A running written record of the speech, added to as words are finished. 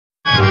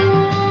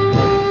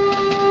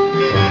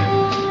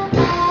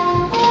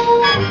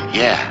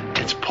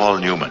Paul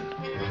Newman.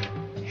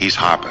 He's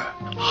Harper.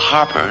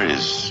 Harper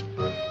is,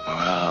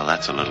 well,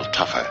 that's a little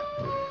tougher.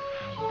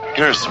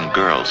 Here are some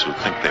girls who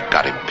think they've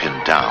got him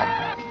pinned down.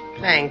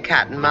 Playing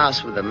cat and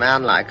mouse with a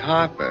man like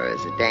Harper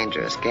is a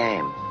dangerous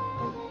game.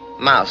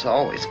 Mouse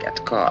always gets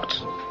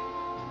caught.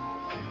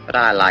 But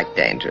I like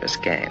dangerous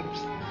games.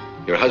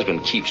 Your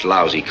husband keeps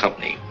lousy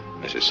company,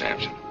 Mrs.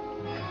 Sampson.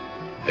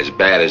 As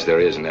bad as there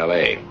is in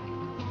L.A.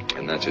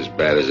 And that's as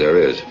bad as there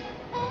is.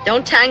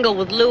 Don't tangle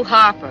with Lew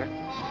Harper.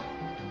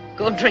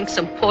 Go drink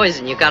some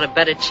poison. You got a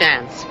better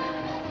chance.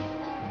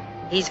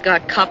 He's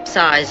got cup's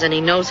eyes and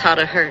he knows how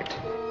to hurt.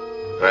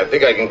 I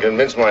think I can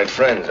convince my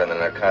friends on the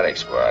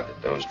narcotics squad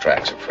that those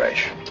tracks are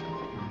fresh.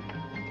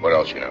 What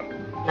else you know?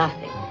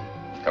 Nothing.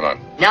 Come on.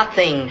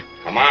 Nothing.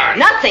 Come on.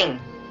 Nothing.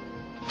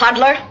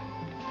 Puddler.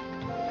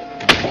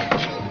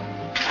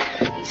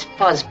 He's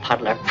Fuzz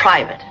Puddler,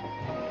 private.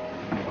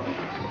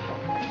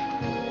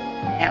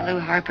 That Lew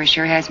Harper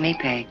sure has me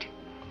pegged.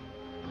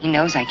 He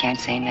knows I can't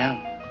say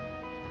no.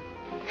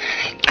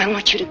 I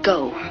want you to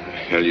go. What the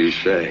hell you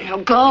say? Now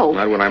go.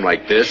 Not when I'm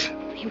like this.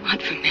 What do you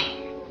want from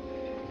me?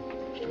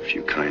 Just a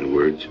few kind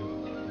words.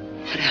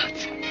 What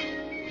else?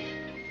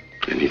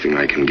 Anything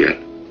I can get.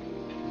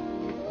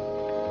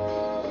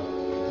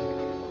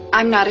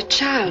 I'm not a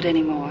child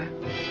anymore.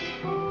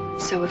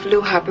 So if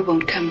Lew Harper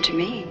won't come to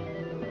me,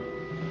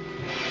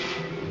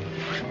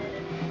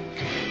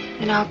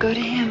 then I'll go to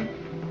him.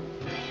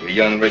 You're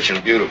young, rich,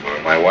 and beautiful,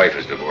 and my wife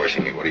is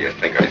divorcing me. What do you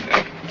think I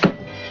think?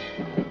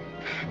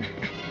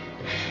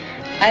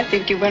 I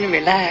think you want to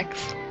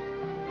relax.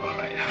 All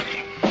right,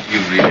 honey. You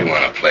really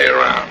want to play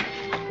around.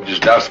 We'll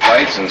just douse the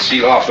lights and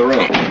seal off the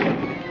room.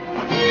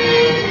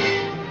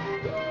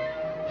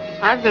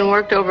 I've been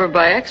worked over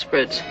by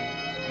experts.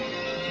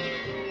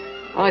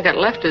 All I got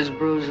left is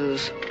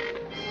bruises.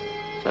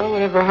 So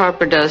whatever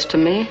Harper does to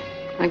me,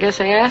 I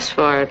guess I asked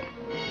for it.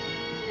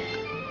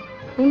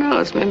 Who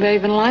knows? Maybe I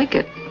even like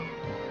it.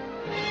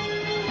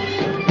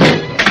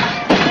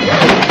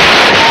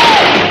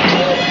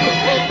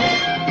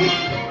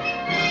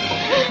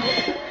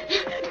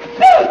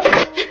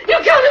 You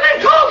killed him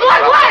in cold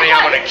blood! Honey,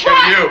 I'm going to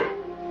kill you.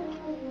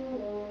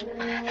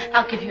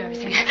 I'll give you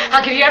everything.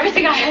 I'll give you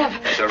everything I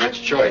have. It's a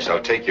rich choice.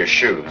 I'll take your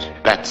shoes.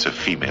 That's a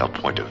female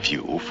point of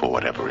view for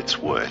whatever it's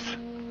worth.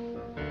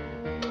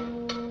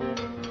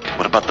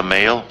 What about the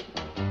male?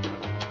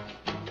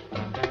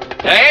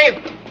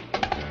 Hey!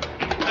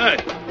 Hey,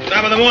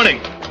 top of the morning.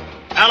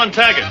 Alan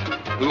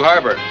Taggart. Lew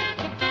Harper.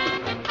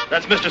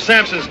 That's Mr.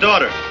 Sampson's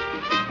daughter.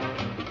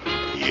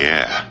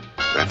 Yeah,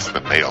 that's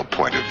the male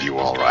point of view,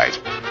 all right.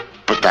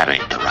 But that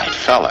ain't the right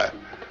fella.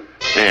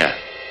 There.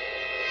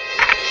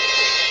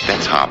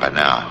 That's Harper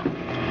now.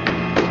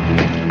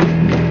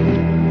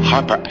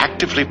 Harper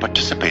actively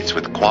participates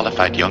with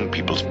qualified young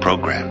people's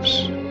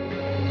programs.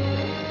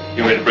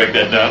 You ready to break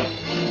that down?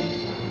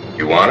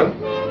 You want him?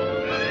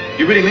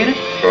 You really mean it?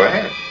 Go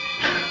ahead.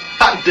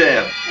 Hot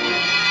damn.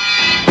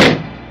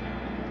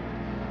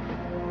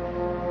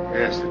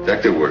 Yes,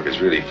 detective work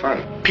is really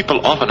fun.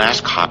 People often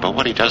ask Harper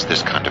what he does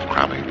this kind of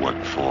crummy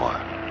work for.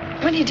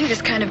 What do you do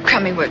this kind of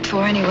crummy work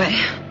for, anyway?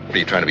 What, are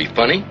you trying to be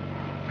funny?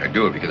 I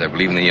do it because I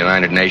believe in the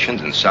United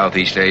Nations and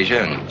Southeast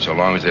Asia, and so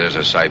long as there's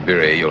a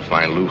Siberia, you'll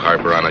find Lew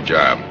Harper on a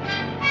job.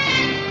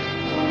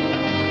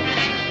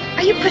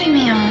 Are you putting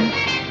me on?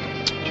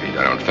 Gee,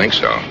 I don't think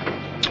so.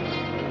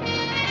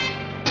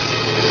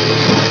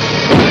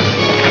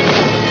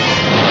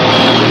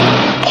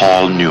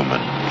 Paul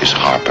Newman is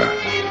Harper.